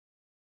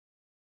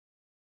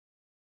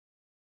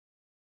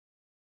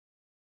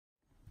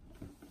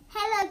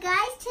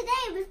guys,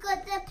 today we've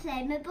got the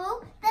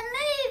Playmobil, the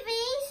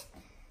movies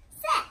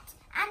set,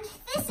 and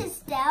this is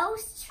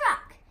Dell's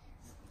truck,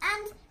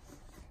 and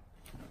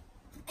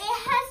it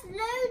has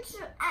loads,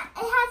 it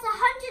has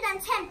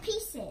 110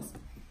 pieces,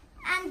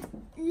 and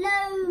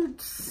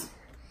loads,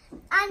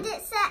 and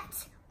it's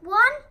at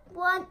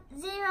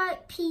 110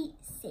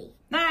 PC.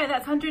 No,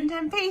 that's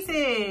 110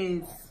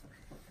 pieces.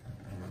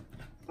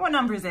 What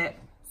number is it?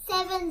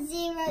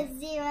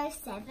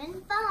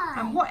 70075.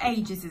 And what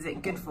ages is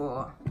it good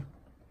for?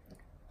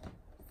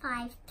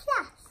 5+.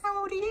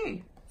 How old are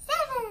you?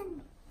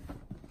 7.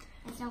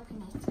 Let's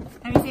open it.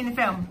 Have you seen the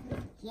film?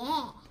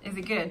 Yeah. Is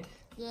it good?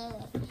 Yeah.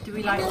 Do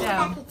we like It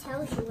Dell?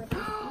 tells you what it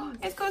is.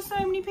 It's got so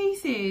many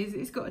pieces.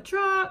 It's got a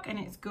truck and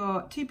it's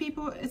got 2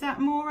 people. Is that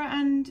Maura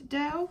and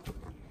Dell?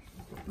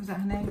 Was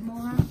that her name,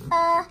 Maura?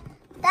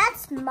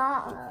 That's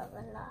Marla.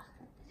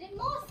 Is it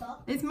Martha?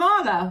 It's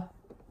Marla.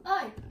 Oh,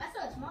 I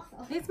thought it was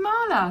Martha. It's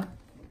Marla.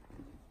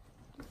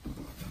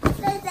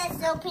 So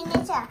let's open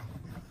it up.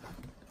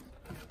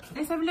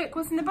 Let's have a look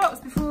what's in the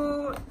box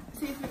before,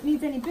 see if it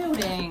needs any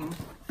building.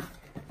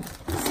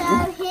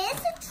 So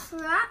here's a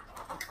truck.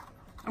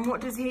 And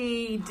what does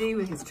he do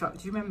with his truck?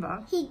 Do you remember?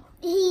 I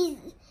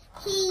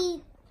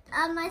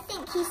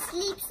think he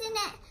sleeps in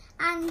it,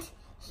 and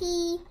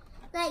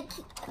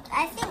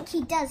I think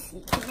he does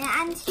sleep in it,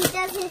 and he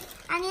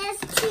has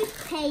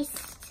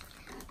toothpaste.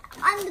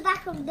 On the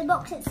back of the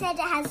box it said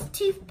it has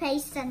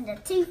toothpaste and a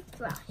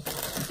toothbrush.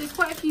 There's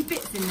quite a few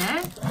bits in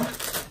there.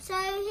 So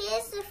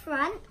here's the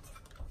front.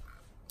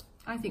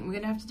 I think we're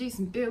going to have to do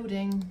some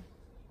building.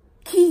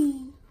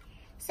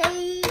 So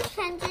you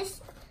can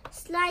just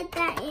slide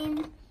that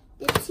in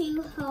the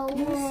 2 holes.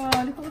 Whoa,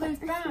 look at all those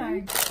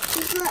bags.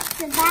 You've got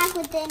the bag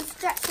with the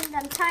instructions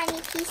on tiny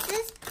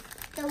pieces,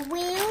 the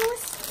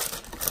wheels,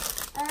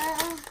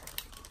 I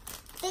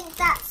think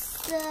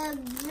that's the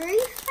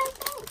roof, I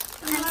think,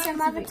 and some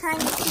other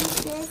tiny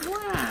pieces.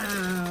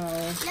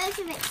 Wow. Loads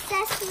of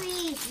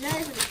accessories,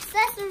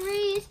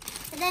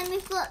 and then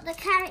we've got the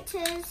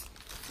characters,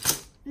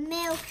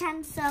 milk,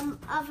 and some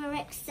other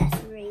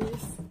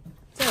accessories.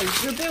 So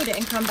we'll build it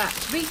and come back.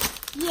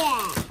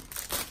 Yeah.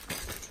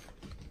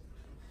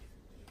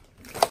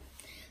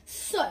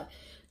 So,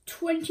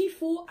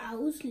 24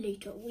 hours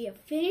later, we have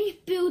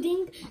finished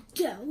building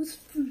Dell's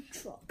food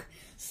truck.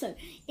 So,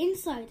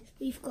 inside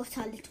we've got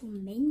our little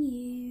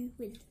menu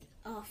with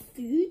our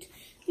food.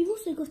 We've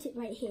also got it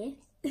right here.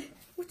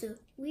 What a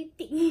weird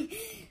thing.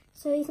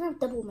 So you can have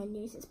double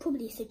menus. It's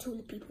probably so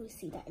taller people will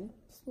see that and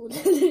smaller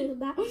than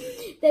that.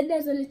 Then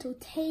there's a little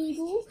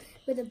table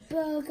with a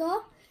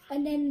burger.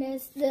 And then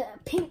there's the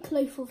pink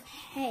loaf of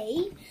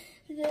hay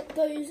that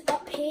goes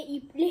up here.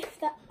 You lift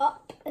that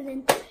up and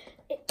then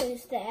it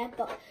goes there.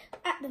 But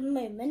at the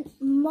moment,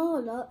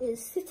 Marla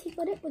is sitting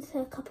on it with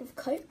her cup of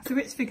Coke. So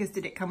which figures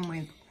did it come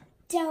with?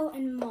 Dell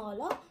and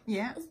Marla.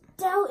 Yeah.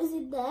 Dell is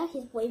in there.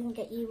 He's waving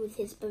at you with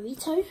his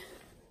burrito.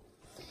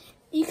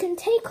 You can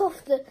take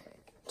off the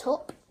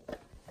top.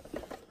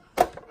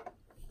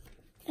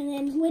 And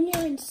then when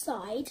you're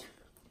inside,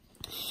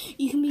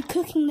 you can be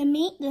cooking the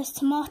meat. There's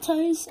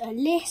tomatoes, a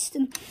list,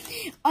 and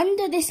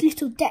under this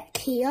little deck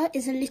here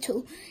is a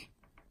little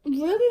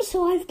room.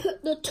 So I've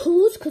put the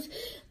tools, because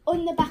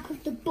on the back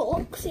of the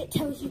box it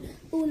tells you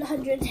all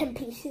 110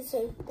 pieces.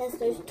 So there's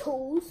those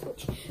tools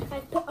which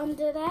I've put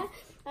under there.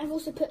 I've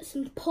also put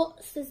some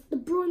pots. There's the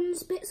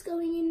bronze bits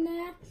going in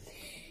there.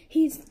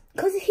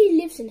 Because he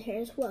lives in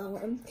here as well,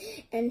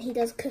 and he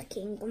does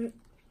cooking.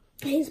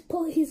 He's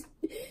got his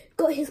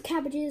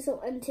cabbages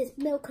and his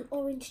milk and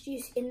orange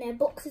juice in their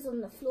boxes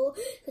on the floor,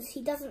 because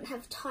he doesn't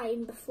have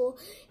time before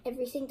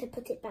everything to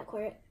put it back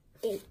where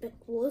it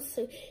was,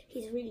 so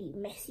he's really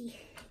messy.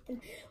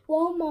 And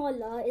while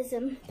Marla is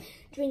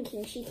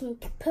drinking, she can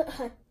put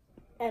her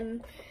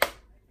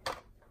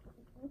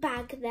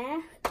bag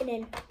there, and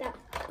then that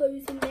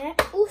goes in there.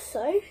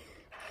 Also,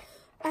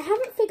 I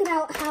haven't figured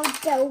out how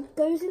Dell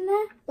goes in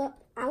there, but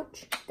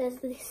ouch, there's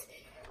this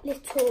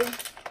little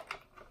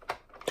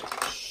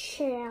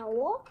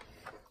shower.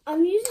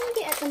 I'm using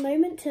it at the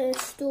moment to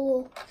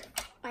store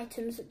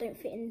items that don't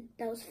fit in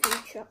Dell's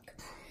food truck.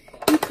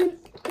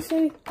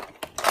 So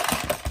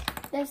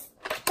there's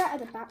that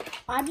at the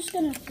back. I'm just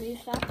going to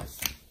move that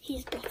because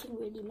he's getting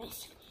really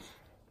messy.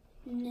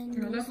 And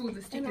then I love all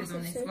the stickers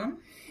on this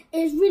one.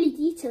 It's really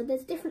detailed.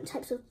 There's different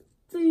types of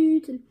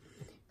food and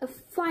a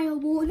fire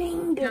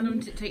warning. How long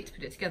did it take to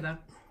put it together?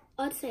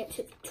 I'd say it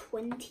took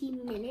 20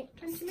 minutes.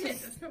 20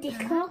 minutes, that's not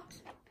Sticker.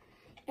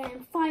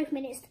 And 5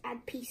 minutes to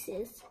add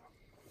pieces,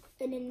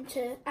 and then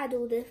to add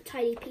all the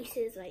tiny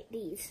pieces like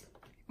these.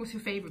 What's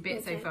your favourite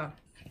bit so far?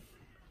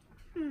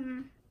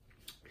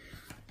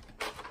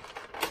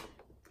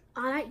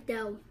 I like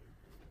Dell.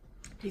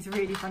 He's a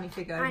really funny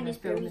figure And in his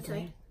this film, burrito. isn't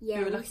he? Yeah, we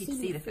were we've lucky to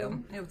seen see the the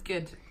film. It was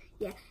good.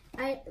 Yeah,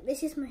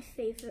 this is my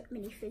favourite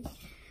minifig.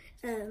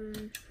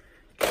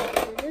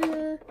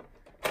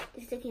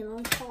 It's taking a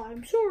long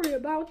time. Sorry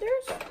about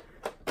this.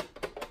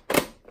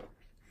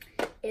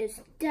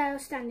 Is Dell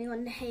standing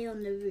on the hay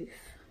on the roof,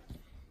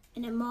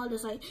 and then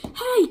Marla's like,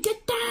 "Hey,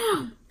 get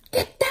down!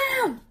 Get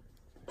down!"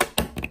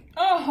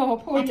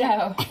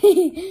 Dell.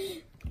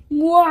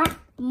 Mwah,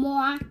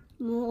 mwah,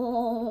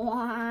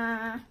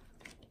 mwah.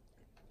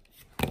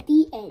 The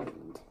end.